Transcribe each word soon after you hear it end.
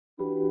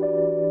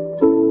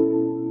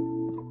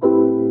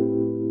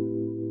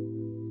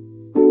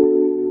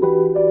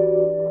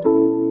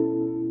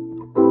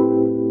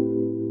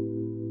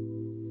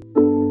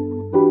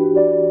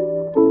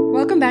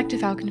to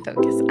Falcon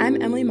Focus.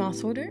 I'm Emily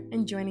Mossholder,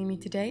 and joining me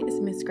today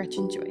is Miss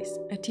Gretchen Joyce,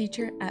 a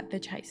teacher at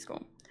Fitch High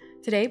School.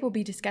 Today we'll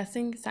be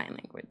discussing sign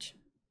language.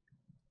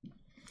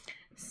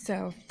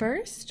 So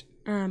first,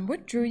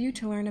 what drew you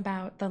to learn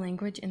about the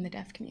language in the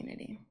deaf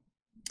community?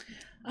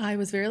 I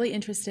was really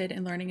interested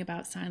in learning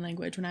about sign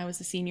language when I was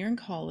a senior in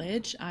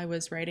college. I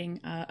was writing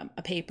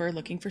a paper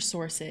looking for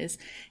sources,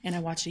 and I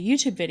watched a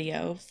YouTube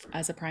video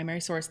as a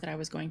primary source that I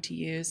was going to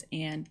use,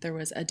 and there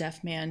was a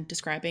deaf man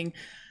describing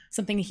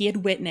something he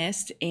had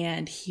witnessed,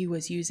 and he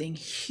was using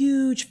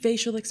huge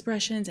facial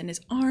expressions, and his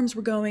arms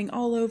were going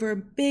all over,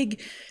 big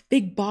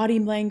body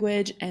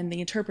language, and the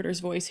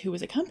interpreter's voice who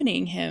was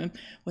accompanying him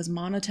was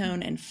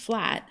monotone and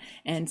flat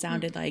and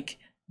sounded like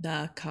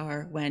the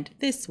car went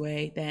this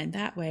way, then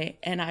that way.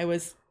 And I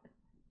was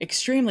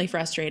extremely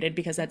frustrated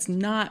because that's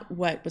not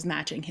what was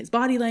matching his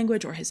body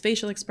language or his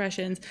facial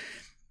expressions.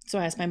 So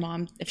I asked my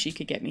mom if she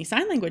could get me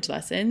sign language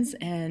lessons,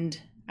 and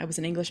I was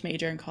an English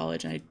major in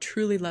college, and I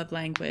truly love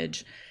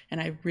language, and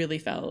I really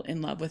fell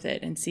in love with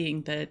it. And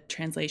seeing the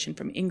translation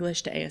from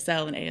English to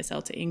ASL and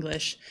ASL to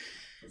English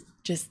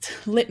just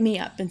lit me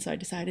up, and so I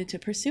decided to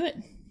pursue it.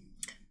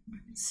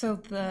 So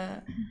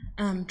the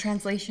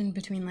translation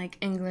between like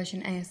English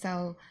and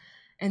ASL,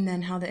 and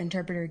then how the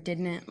interpreter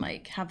didn't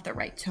like have the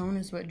right tone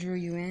is what drew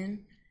you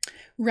in?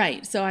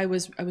 Right. So I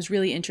was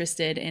really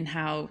interested in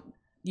how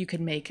you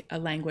could make a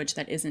language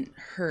that isn't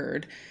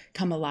heard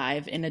come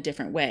alive in a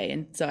different way.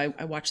 And so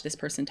I watched this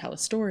person tell a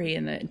story,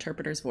 and the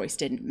interpreter's voice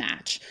didn't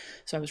match.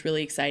 So I was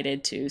really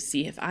excited to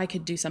see if I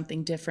could do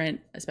something different,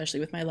 especially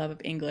with my love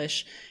of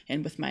English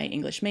and with my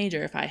English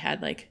major, if I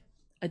had like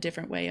a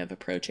different way of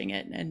approaching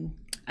it. And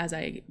as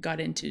I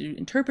got into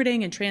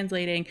interpreting and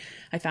translating,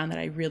 I found that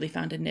I really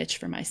found a niche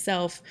for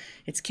myself.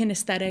 It's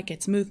kinesthetic,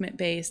 it's movement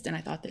based, and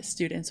I thought that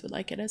students would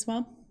like it as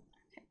well.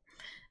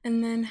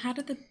 And then how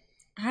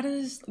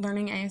does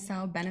learning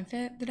ASL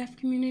benefit the deaf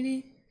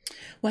community?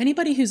 Well,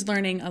 anybody who's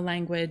learning a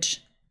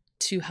language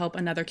to help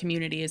another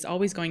community is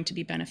always going to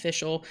be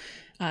beneficial.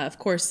 Of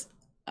course,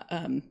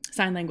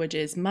 sign language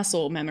is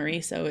muscle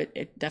memory, so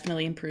it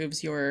definitely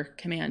improves your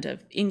command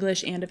of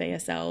English and of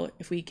ASL.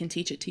 If we can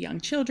teach it to young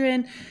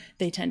children,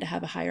 they tend to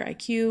have a higher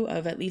IQ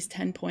of at least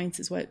 10 points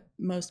is what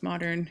most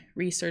modern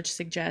research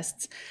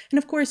suggests. And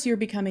of course, you're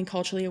becoming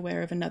culturally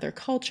aware of another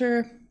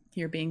culture.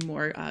 You're being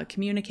more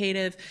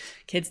communicative.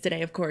 Kids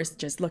today, of course,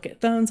 just look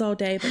at phones all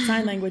day, but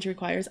sign language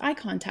requires eye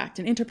contact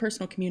and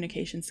interpersonal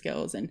communication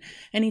skills. And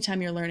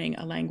anytime you're learning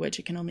a language,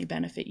 it can only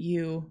benefit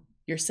you,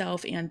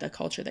 yourself, and the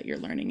culture that you're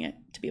learning it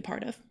to be a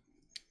part of.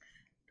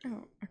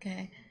 Oh,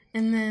 okay.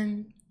 And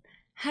then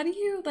how do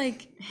you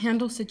like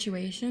handle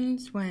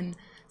situations when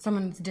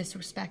someone's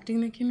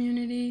disrespecting the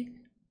community?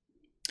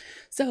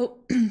 So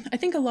I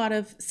think a lot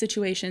of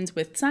situations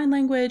with sign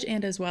language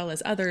and as well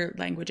as other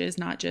languages,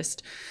 not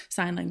just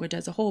sign language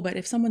as a whole, but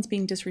if someone's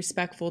being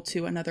disrespectful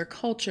to another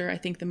culture, I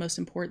think the most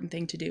important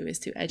thing to do is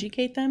to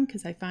educate them,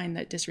 because I find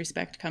that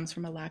disrespect comes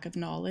from a lack of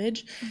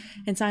knowledge.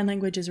 Mm-hmm. And sign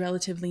language is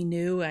relatively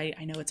new. I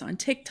know it's on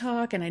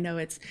TikTok, and I know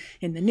it's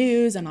in the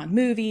news and on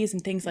movies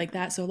and things like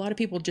that. So a lot of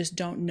people just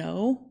don't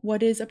know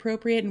what is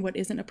appropriate and what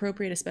isn't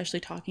appropriate, especially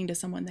talking to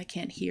someone that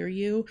can't hear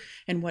you,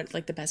 and what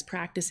like the best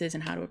practices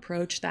and how to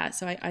approach that.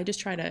 So I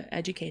just try to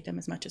educate them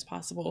as much as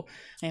possible.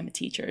 I am a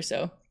teacher,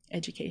 so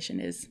education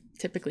is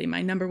typically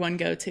my number one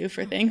go-to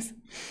for things.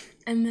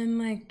 And then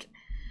like,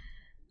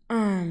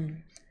 how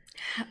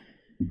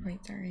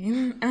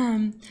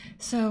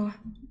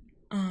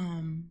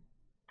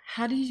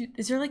do you,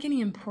 is there like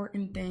any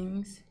important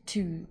things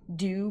to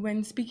do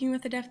when speaking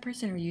with a deaf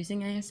person or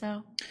using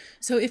ASL?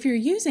 So if you're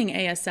using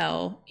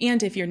ASL,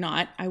 and if you're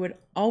not, I would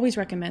always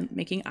recommend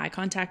making eye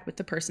contact with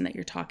the person that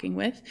you're talking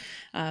with.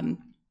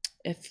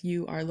 If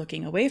you are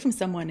looking away from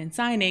someone and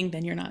signing,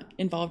 then you're not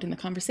involved in the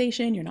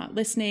conversation, you're not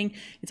listening.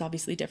 It's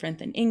obviously different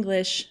than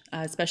English,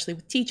 especially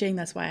with teaching.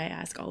 That's why I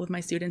ask all of my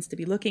students to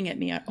be looking at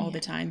me all the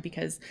time,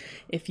 because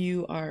if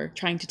you are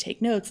trying to take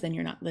notes, then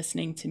you're not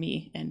listening to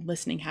me, and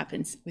listening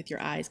happens with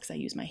your eyes because I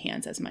use my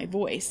hands as my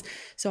voice.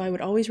 So I would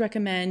always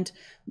recommend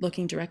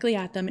looking directly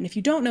at them. And if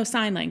you don't know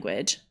sign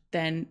language,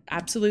 then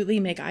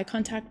absolutely make eye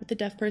contact with the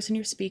deaf person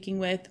you're speaking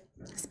with.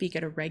 Speak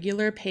at a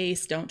regular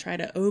pace. Don't try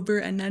to over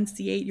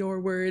enunciate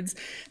your words.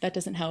 That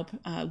doesn't help.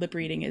 Lip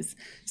reading is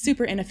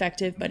super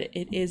ineffective, but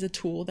it is a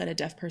tool that a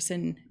deaf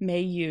person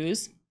may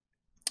use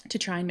to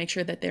try and make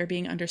sure that they're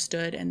being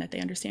understood and that they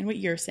understand what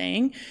you're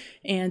saying.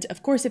 And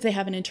of course, if they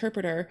have an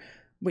interpreter,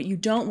 what you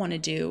don't want to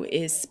do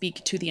is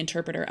speak to the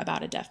interpreter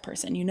about a deaf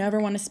person. You never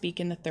want to speak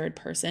in the third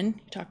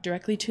person. Talk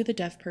directly to the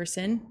deaf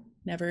person.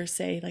 Never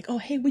say like, oh,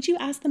 hey, would you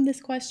ask them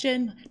this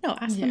question? No,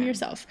 ask them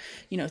yourself.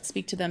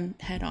 Speak to them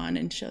head on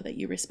and show that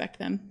you respect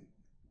them.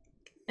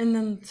 And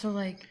then, so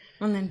like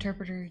when the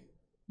interpreter,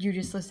 you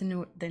just listen to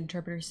what the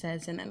interpreter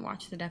says and then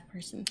watch the deaf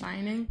person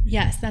signing?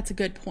 Yes, that's a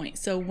good point.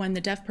 So when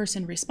the deaf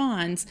person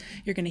responds,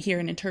 you're going to hear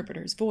an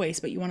interpreter's voice,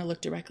 but you want to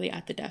look directly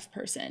at the deaf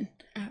person.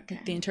 Okay.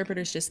 The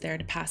interpreter's just there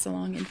to pass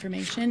along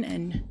information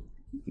and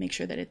make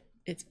sure that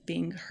it's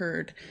being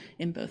heard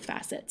in both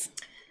facets.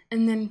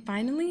 And then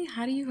finally,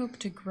 how do you hope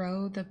to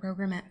grow the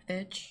program at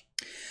Fitch?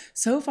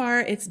 So far,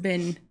 it's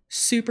been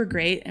super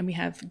great, and we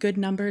have good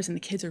numbers, and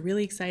the kids are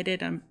really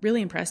excited. I'm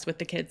really impressed with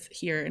the kids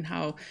here and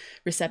how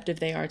receptive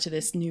they are to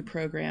this new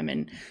program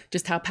and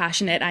just how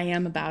passionate I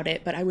am about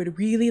it. But I would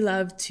really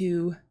love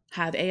to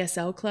have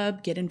ASL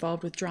club get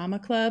involved with drama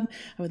club.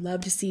 I would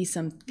love to see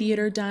some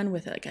theater done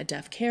with like a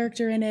deaf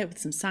character in it, with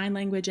some sign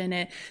language in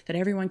it that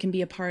everyone can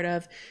be a part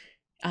of.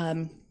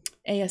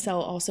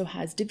 ASL also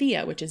has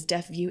DeVia, which is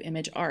Deaf View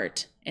Image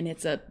Art, and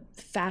it's a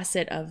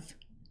facet of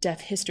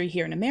deaf history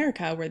here in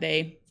America where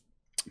they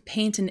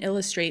paint and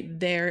illustrate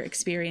their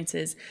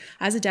experiences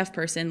as a deaf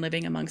person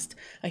living amongst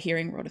a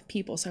hearing world of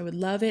people. So I would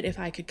love it if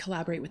I could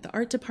collaborate with the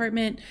art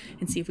department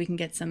and see if we can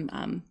get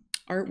some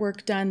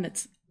artwork done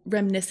that's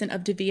reminiscent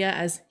of DeVia.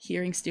 As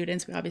hearing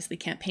students, we obviously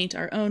can't paint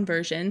our own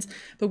versions,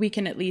 but we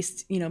can at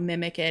least,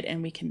 mimic it,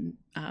 and we can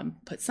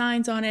put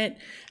signs on it.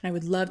 And I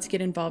would love to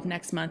get involved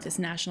next month. It's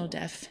National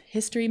Deaf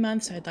History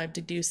Month, so I'd love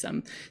to do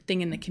some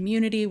thing in the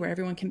community where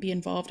everyone can be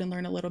involved and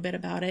learn a little bit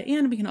about it.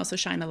 And we can also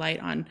shine a light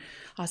on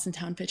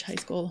Austintown Fitch High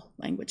School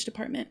language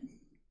department.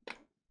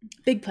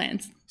 Big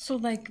plans. So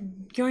like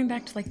going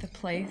back to like the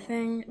play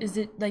thing, is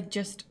it like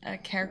just a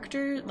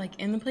character like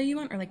in the play you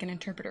want, or like an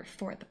interpreter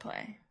for the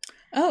play?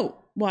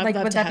 Oh, well, like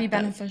would that be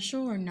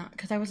beneficial or not?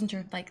 Because I wasn't sure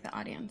if like the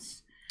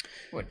audience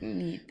would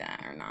need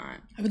that or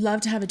not. I would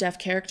love to have a deaf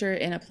character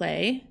in a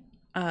play.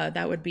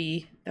 That would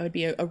be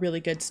a really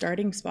good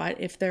starting spot.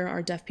 If there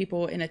are deaf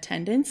people in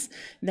attendance,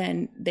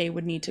 then they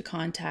would need to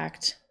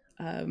contact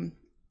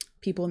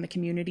people in the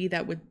community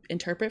that would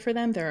interpret for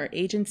them. There are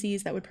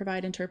agencies that would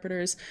provide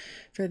interpreters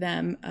for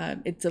them.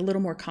 It's a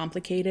little more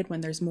complicated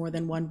when there's more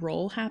than one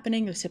role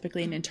happening. There's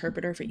typically an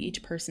interpreter for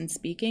each person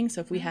speaking.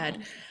 So if we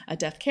had a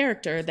deaf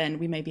character, then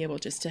we may be able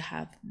just to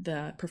have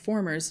the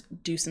performers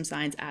do some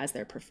signs as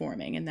they're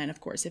performing. And then,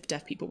 of course, if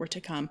deaf people were to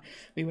come,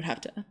 we would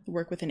have to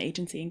work with an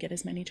agency and get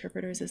as many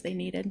interpreters as they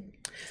needed.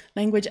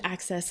 Language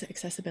access,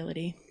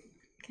 accessibility.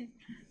 Okay,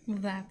 well,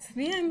 that's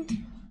the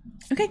end.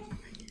 Okay.